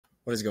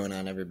What is going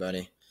on,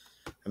 everybody?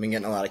 I've been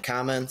getting a lot of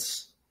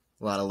comments,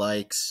 a lot of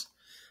likes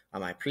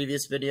on my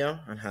previous video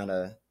on how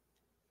to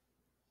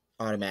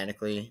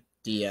automatically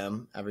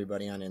DM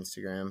everybody on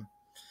Instagram.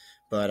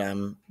 But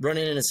I'm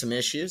running into some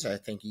issues. I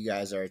think you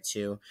guys are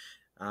too.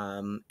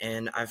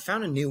 And I've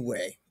found a new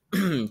way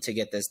to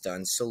get this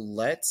done. So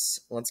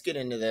let's get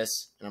into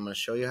this, and I'm going to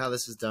show you how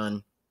this is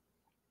done.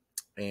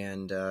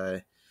 And it's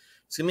going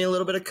to be a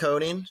little bit of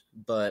coding,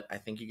 but I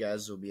think you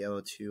guys will be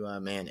able to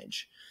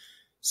manage.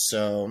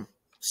 So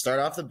start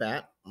off the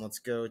bat, let's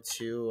go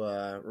to,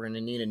 we're going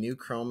to need a new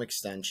Chrome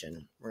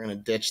extension. We're going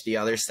to ditch the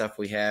other stuff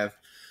we have.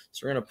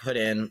 So we're going to put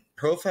in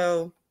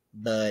Profile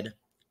Bud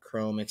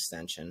Chrome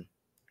extension,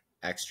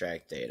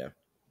 extract data.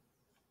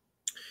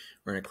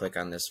 We're going to click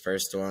on this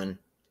first one.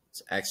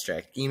 It's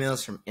extract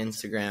emails from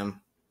Instagram.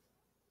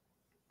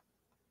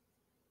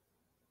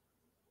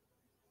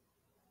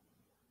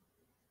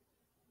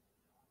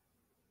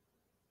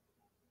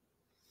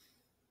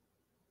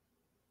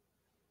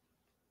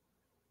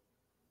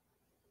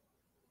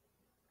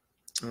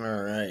 All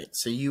right,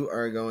 so you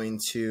are going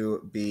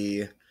to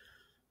be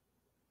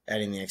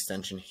adding the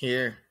extension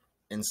here,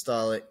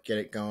 install it, get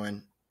it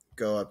going,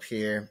 go up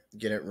here,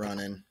 get it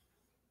running.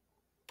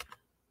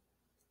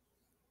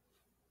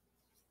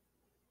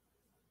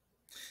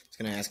 It's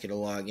going to ask you to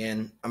log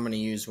in. I'm going to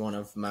use one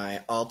of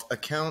my alt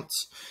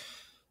accounts.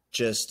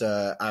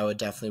 I would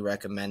definitely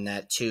recommend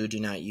that too. Do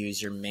not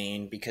use your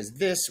main, because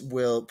this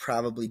will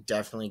probably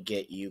definitely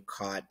get you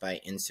caught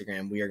by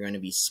Instagram. We are going to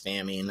be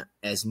spamming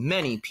as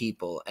many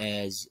people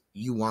as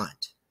you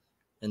want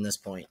in this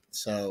point.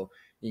 So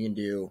you can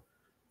do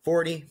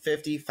 40,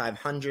 50,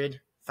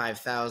 500,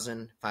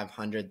 5,000,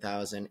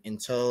 500,000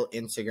 until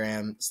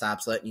Instagram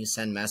stops letting you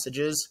send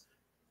messages.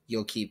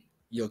 You'll keep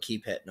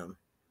hitting them.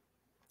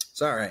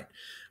 So, all right,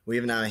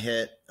 we've now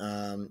hit,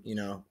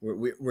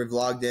 we've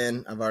logged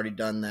in. I've already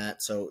done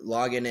that. So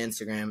log into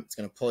Instagram. It's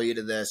going to pull you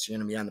to this. You're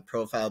going to be on the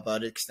Profile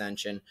Bud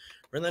extension.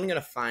 We're then going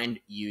to find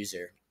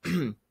user.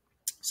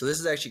 So this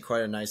is actually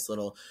quite a nice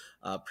little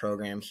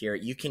program here.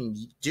 You can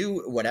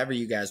do whatever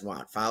you guys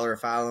want. Follower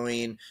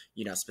following,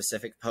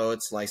 specific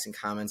posts, likes, and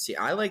comments. See,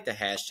 I like the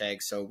hashtag,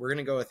 so we're going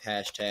to go with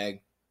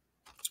hashtag.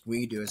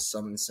 We do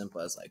something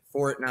simple as like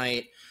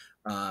Fortnite.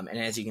 And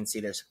as you can see,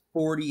 there's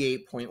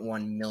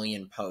 48.1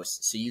 million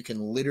posts. So you can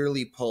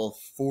literally pull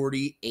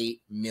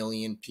 48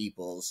 million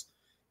people's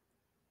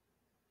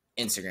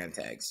Instagram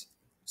tags.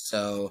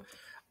 So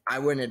I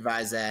wouldn't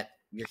advise that.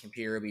 Your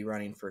computer will be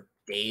running for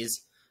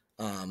days.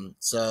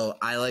 So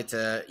I like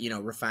to,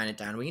 refine it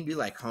down. We can do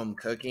like home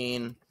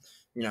cooking,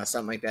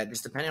 something like that.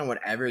 Just depending on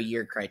whatever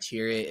your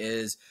criteria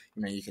is,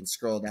 you can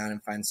scroll down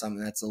and find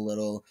something that's a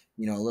little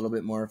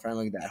bit more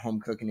friendly. Like that home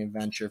cooking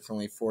adventure for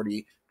only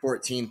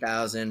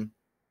 14,000.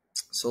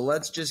 So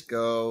let's just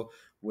go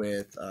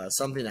with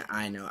something that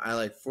I know. I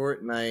like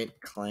Fortnite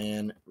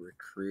clan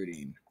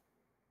recruiting.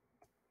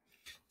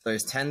 So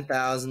there's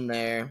 10,000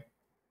 there.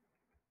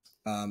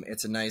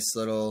 It's a nice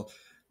little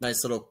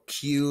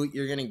queue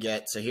you're going to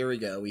get. So here we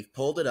go. We've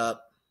pulled it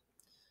up.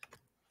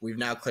 We've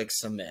now clicked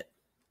submit.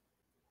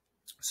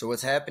 So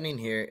what's happening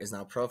here is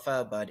now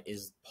Profile Bud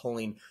is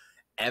pulling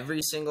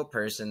every single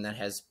person that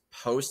has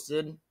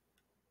posted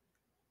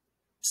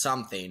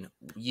something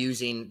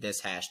using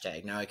this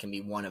hashtag. Now it can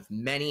be one of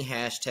many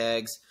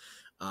hashtags.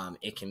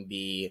 It can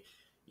be,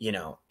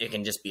 it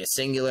can just be a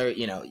singular,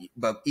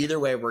 but either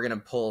way, we're going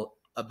to pull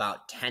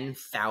about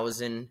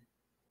 10,000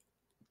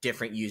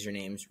 different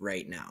usernames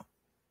right now.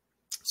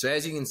 So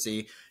as you can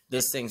see,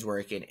 this thing's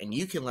working, and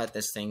you can let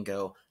this thing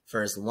go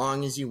for as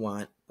long as you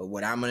want. But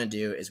what I'm going to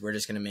do is we're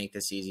just going to make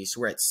this easy.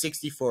 So we're at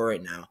 64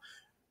 right now,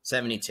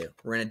 72.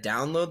 We're going to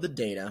download the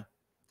data,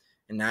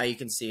 and now you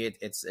can see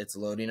it's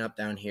loading up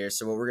down here.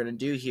 So what we're going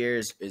to do here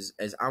is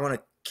I want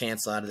to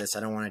cancel out of this. I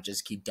don't want to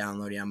just keep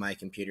downloading on my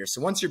computer. So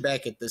once you're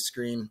back at this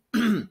screen,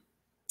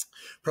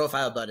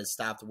 Profile Bud has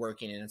stopped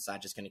working, and it's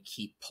not just going to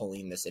keep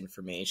pulling this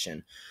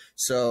information.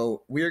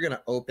 So we're going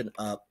to open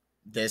up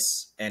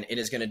this, and it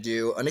is going to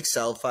do an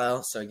Excel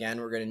file. So again,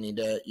 we're going to need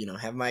to,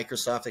 have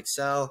Microsoft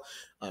Excel.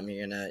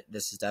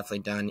 This is definitely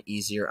done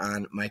easier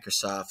on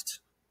Microsoft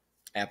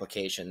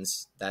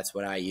applications. That's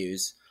what I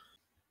use.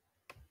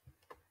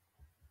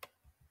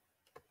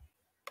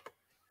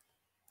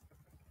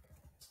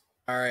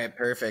 All right,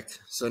 perfect.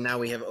 So now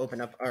we have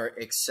opened up our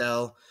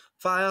Excel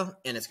file,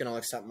 and it's going to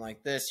look something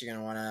like this. You're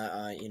going to want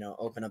to,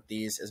 open up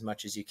these as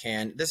much as you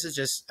can. This is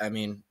just,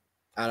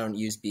 I don't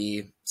use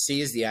B.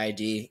 C is the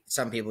ID.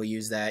 Some people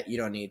use that. You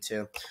don't need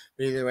to.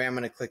 But either way, I'm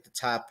going to click the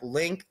top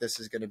link. This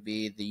is going to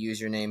be the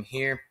username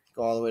here.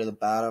 Go all the way to the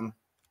bottom.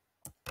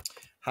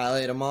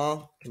 Highlight them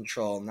all.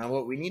 Control. Now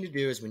what we need to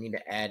do is we need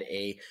to add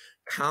a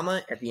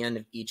comma at the end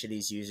of each of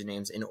these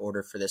usernames in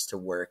order for this to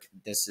work.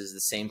 This is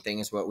the same thing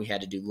as what we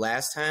had to do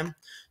last time.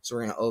 So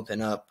we're going to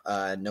open up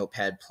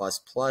Notepad++.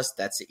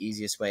 That's the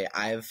easiest way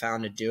I have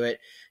found to do it.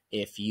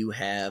 If you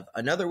have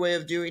another way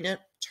of doing it,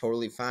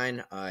 totally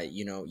fine.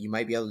 You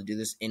might be able to do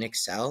this in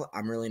Excel.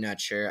 I'm really not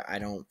sure. I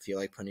don't feel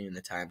like putting in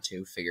the time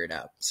to figure it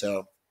out.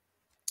 So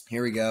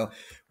here we go.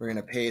 We're going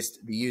to paste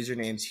the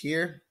usernames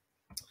here.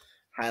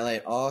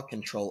 highlight all,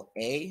 Control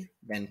A,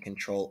 then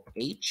Control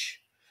H.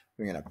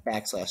 We're going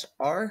to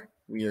 \R.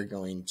 We are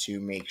going to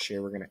make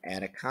sure we're going to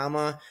add a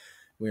comma.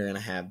 We're going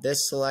to have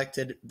this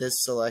selected,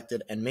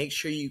 and make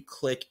sure you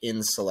click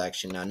in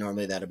selection. Now,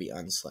 normally that'll be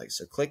unselected.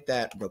 So click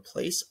that,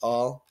 replace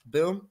all,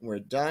 boom, we're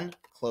done.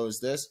 Close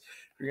this.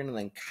 We're going to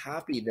then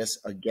copy this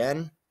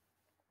again,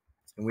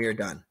 and we are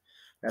done.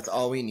 That's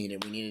all we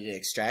needed. We needed to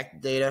extract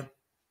the data.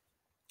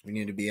 We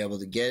need to be able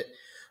to get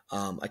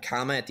a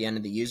comma at the end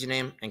of the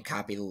username and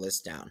copy the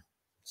list down.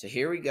 So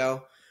here we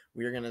go.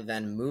 We're going to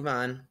then move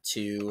on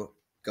to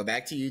go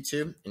back to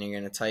YouTube, and you're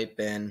going to type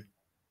in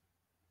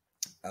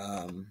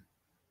how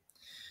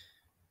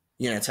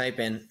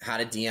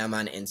to DM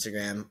on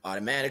Instagram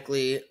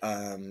automatically.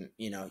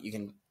 You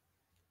can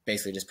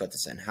basically just put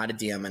this in, how to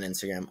DM on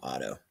Instagram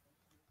auto.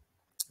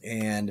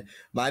 And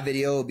my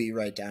video will be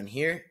right down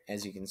here.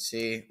 As you can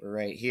see, we're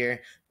right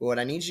here. But what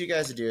I need you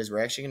guys to do is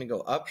we're actually going to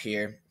go up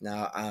here.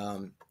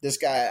 Now, this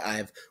guy,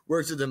 I've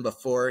worked with him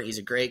before. He's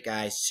a great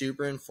guy,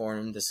 super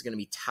informed. This is going to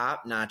be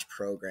top-notch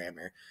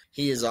programmer.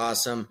 He is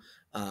awesome.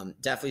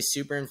 Definitely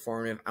super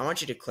informative. I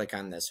want you to click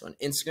on this one.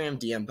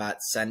 Instagram DM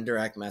bot, send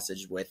direct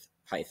message with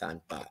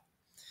Python bot.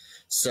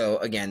 So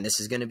again, this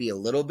is going to be a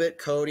little bit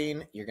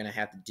coding. You're going to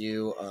have to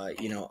do,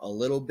 a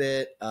little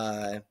bit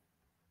of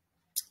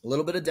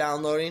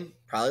downloading,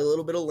 probably a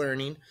little bit of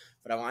learning,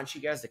 but I want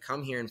you guys to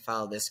come here and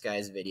follow this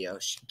guy's video.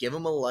 Give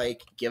him a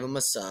like, give him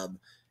a sub.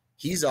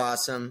 He's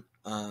awesome.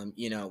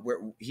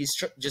 He's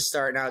just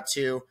starting out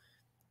too.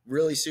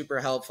 Really super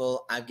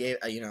helpful. I've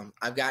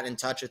gotten in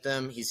touch with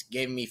him. He's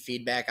given me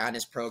feedback on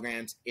his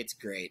programs. It's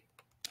great.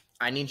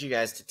 I need you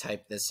guys to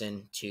type this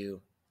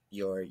into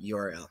your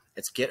URL.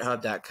 It's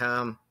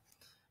github.com,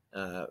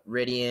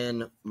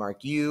 Ridian,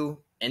 Mark U,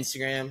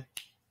 Instagram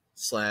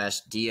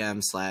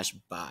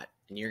 /DM/bot.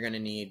 And you're going to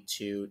need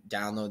to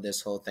download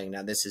this whole thing.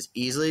 Now, this is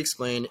easily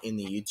explained in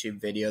the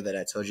YouTube video that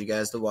I told you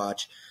guys to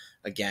watch.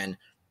 Again,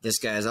 this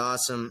guy is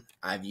awesome.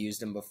 I've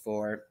used him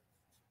before.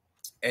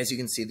 As you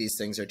can see, these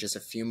things are just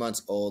a few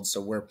months old, so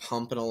we're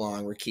pumping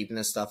along. We're keeping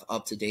this stuff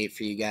up to date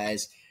for you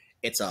guys.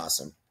 It's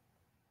awesome.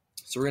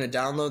 So we're going to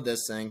download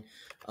this thing.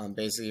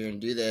 Basically, you're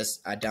going to do this.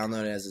 I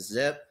download it as a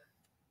zip.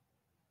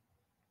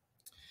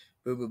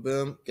 Boom, boom,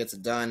 boom. Gets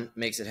it done.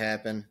 Makes it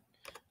happen.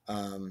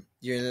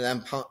 You're going to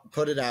then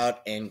put it out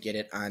and get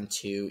it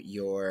onto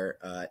your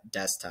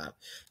desktop.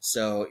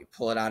 So you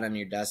pull it out on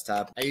your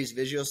desktop. I use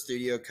Visual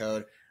Studio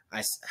Code.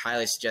 I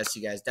highly suggest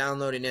you guys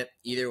downloading it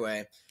either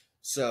way.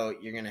 So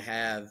you're going to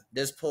have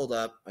this pulled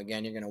up.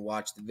 Again, you're going to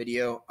watch the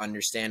video,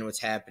 understand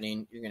what's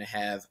happening. You're going to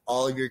have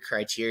all of your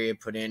criteria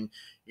put in.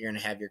 You're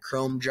going to have your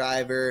Chrome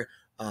driver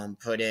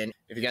put in.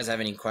 If you guys have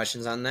any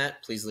questions on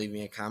that, please leave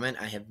me a comment.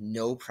 I have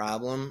no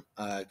problem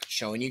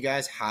showing you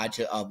guys how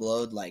to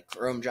upload like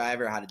Chrome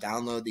driver, how to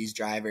download these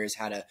drivers,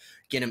 how to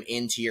get them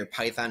into your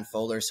Python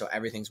folder so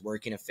everything's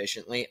working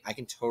efficiently. I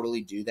can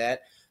totally do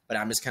that, but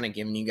I'm just kind of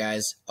giving you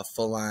guys a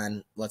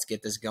full-on, let's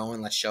get this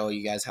going. Let's show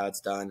you guys how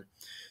it's done.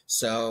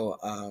 So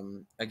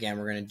again,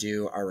 we're going to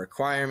do our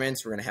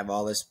requirements. We're going to have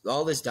all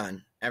this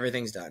done.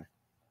 Everything's done.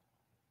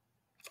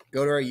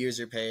 Go to our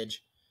user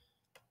page.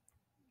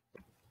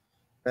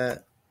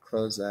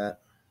 Close that.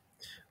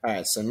 All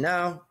right, so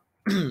now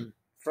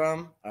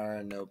from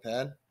our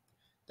notepad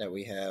that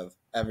we have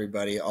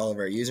everybody, all of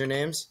our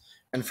usernames,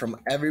 and from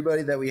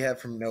everybody that we have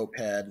from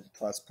Notepad++,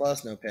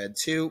 Notepad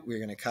 2, we're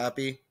going to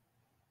copy,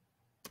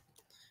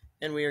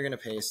 and we are going to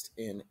paste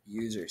in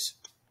users.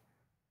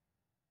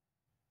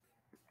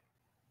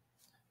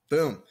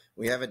 Boom,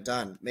 we have it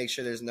done. Make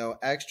sure there's no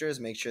extras,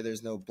 make sure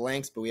there's no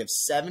blanks, but we have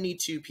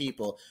 72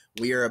 people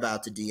we are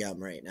about to DM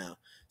right now.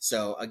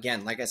 So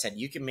again, like I said,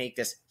 you can make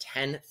this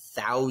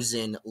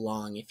 10,000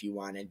 long if you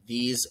wanted.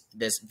 This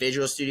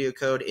Visual Studio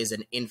Code is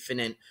an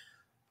infinite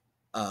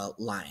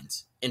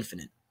lines,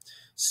 infinite.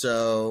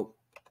 So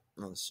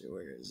let's see,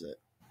 where is it?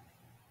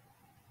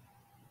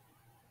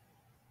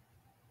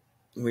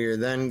 We are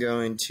then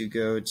going to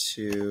go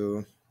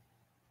to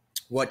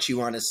what you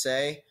want to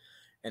say.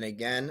 And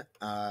again,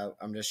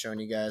 I'm just showing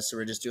you guys. So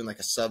we're just doing like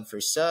a sub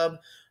for sub.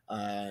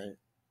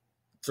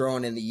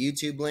 Throwing in the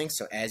YouTube link,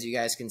 so as you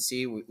guys can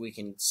see, we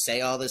can say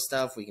all this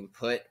stuff. We can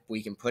put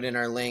in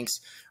our links.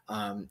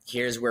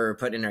 Here's where we're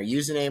putting in our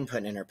username,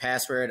 putting in our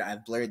password.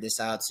 I've blurred this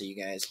out so you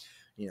guys,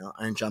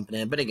 aren't jumping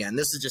in. But again,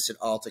 this is just an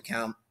alt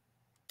account.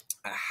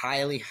 I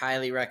highly,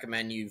 highly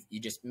recommend you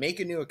just make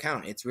a new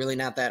account. It's really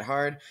not that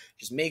hard.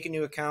 Just make a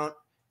new account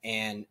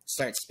and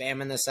start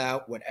spamming this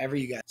out, whatever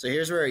you got. So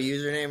here's where our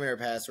username and our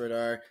password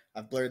are.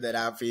 I've blurred that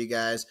out for you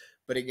guys.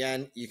 But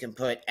again, you can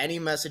put any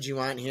message you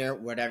want here,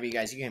 whatever you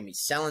guys. You can be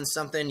selling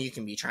something. You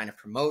can be trying to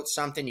promote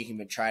something. You can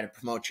be trying to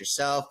promote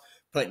yourself,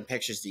 putting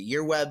pictures to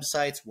your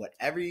websites,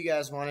 whatever you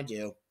guys want to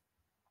do.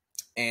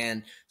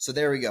 And so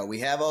there we go. We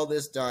have all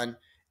this done,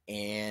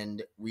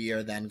 and we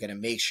are then going to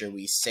make sure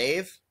we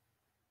save.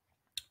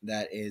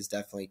 That is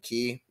definitely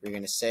key. We're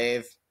going to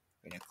save.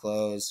 We're going to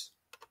close,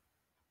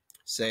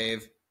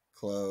 save,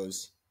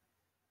 close.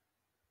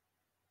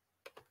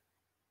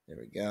 There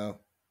we go.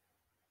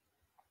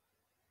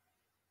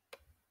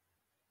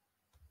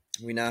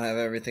 we now have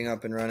everything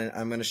up and running.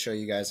 I'm going to show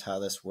you guys how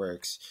this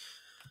works.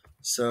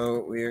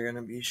 So we are going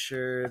to be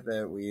sure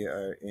that we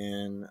are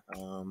in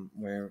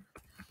where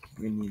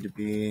we need to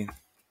be.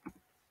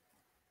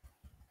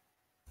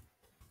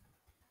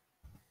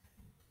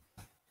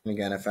 And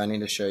again, if I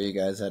need to show you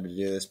guys how to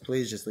do this,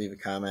 please just leave a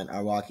comment.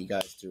 I'll walk you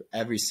guys through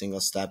every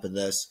single step of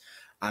this.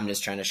 I'm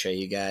just trying to show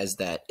you guys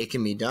that it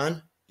can be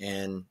done,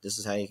 and this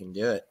is how you can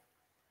do it.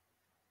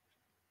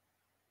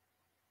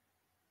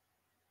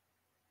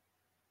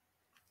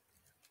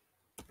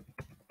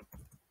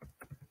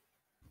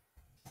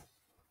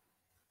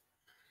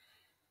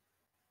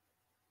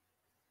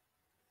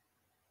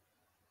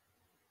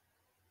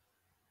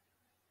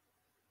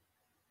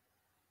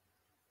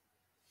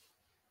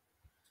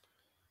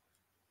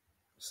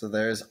 So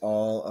there's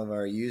all of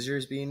our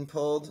users being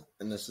pulled,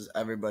 and this is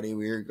everybody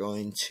we're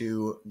going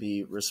to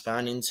be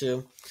responding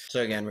to.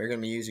 So again, we're going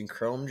to be using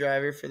Chrome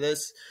Driver for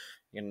this.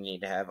 You're going to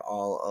need to have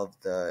all of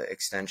the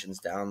extensions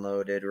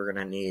downloaded. We're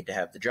going to need to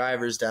have the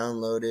drivers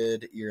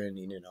downloaded. You're going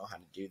to need to know how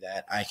to do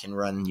that. I can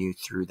run you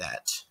through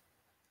that.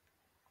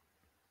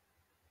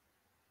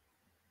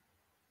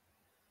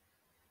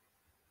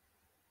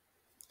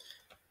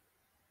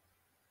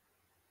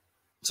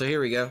 So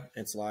here we go.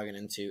 It's logging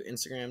into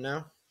Instagram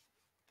now.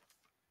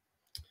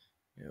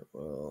 It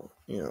will,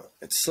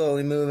 it's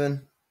slowly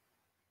moving.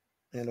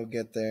 It'll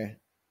get there.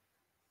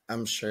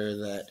 I'm sure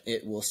that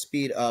it will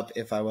speed up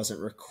if I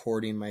wasn't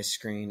recording my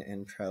screen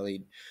and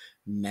probably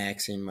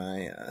maxing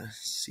my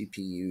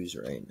CPUs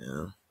right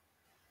now.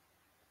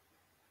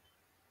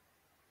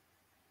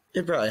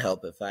 It'd probably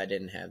help if I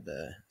didn't have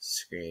the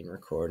screen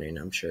recording.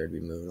 I'm sure it'd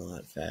be moving a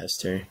lot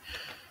faster.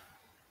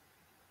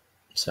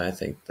 So I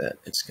think that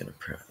it's going to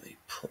probably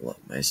pull up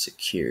my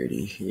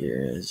security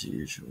here as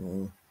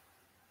usual.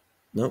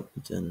 Nope,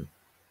 it didn't.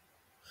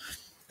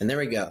 And there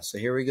we go. So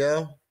here we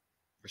go.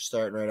 We're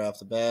starting right off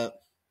the bat.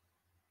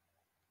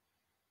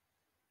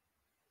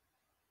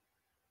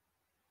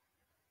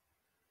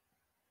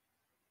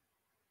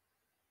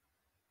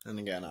 And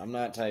again, I'm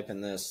not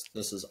typing this.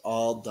 This is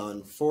all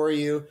done for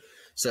you.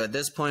 So at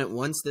this point,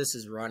 once this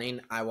is running,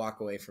 I walk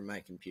away from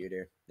my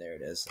computer. There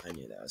it is. I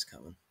knew that was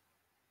coming.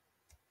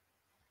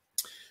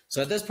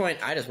 So at this point,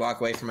 I just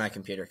walk away from my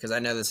computer because I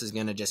know this is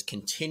going to just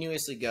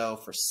continuously go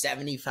for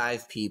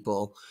 75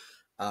 people.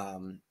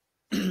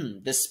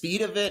 The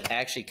speed of it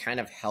actually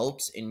kind of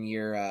helps in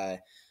your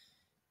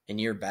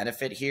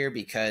benefit here,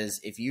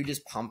 because if you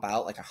just pump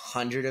out like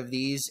 100 of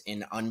these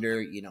in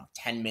under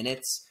 10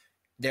 minutes,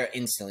 they're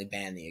instantly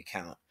ban the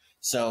account.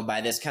 So by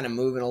this kind of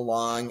moving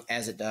along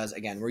as it does,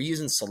 again, we're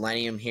using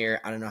Selenium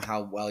here. I don't know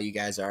how well you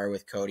guys are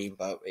with coding,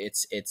 but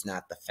it's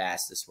not the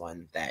fastest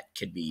one that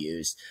could be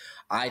used.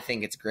 I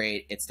think it's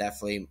great. It's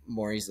definitely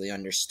more easily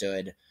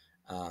understood.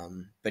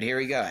 But here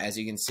we go. As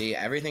you can see,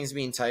 everything's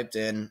being typed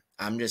in.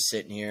 I'm just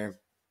sitting here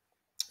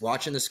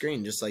watching the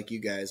screen just like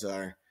you guys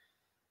are.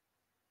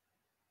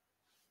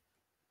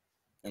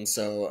 And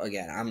so,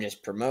 again, I'm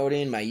just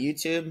promoting my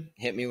YouTube.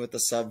 Hit me with the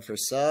sub for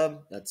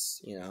sub.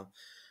 That's,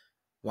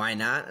 why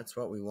not? That's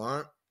what we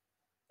want.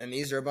 And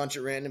these are a bunch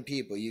of random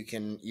people. You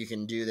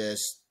can do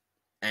this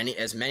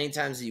as many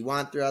times as you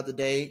want throughout the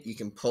day. You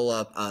can pull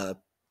up a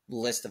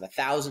list of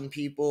 1,000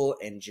 people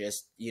and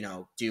just,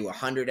 do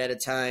 100 at a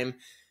time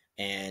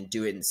and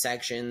do it in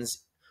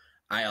sections.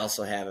 I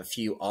also have a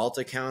few alt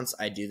accounts.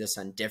 I do this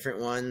on different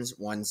ones.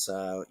 Once,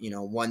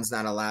 one's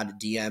not allowed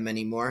to DM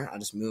anymore, I'll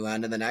just move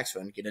on to the next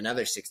one, get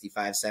another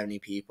 65, 70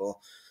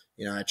 people.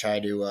 I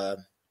try to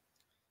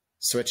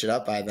switch it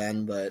up by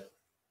then, but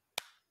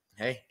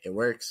hey, it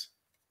works.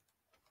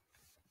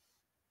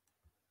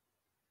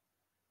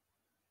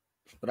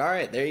 But all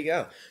right, there you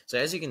go. So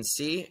as you can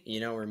see,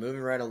 we're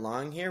moving right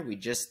along here. We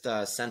just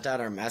sent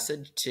out our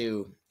message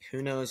to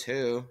who knows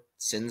who,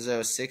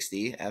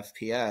 Sinzo60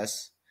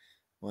 FPS.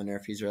 Wonder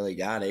if he's really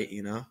got it,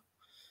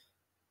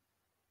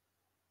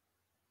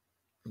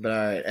 But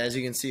all right, as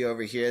you can see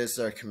over here, this is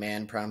our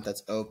command prompt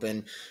that's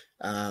open.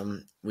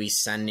 We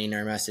sending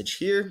our message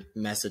here.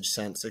 Message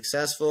sent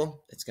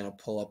successful. It's going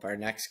to pull up our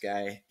next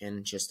guy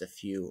in just a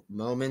few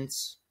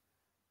moments.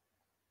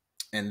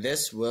 And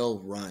this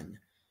will run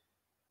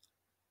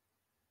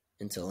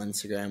until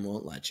Instagram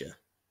won't let you.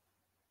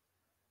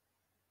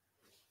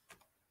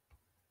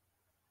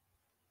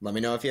 Let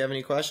me know if you have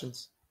any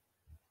questions.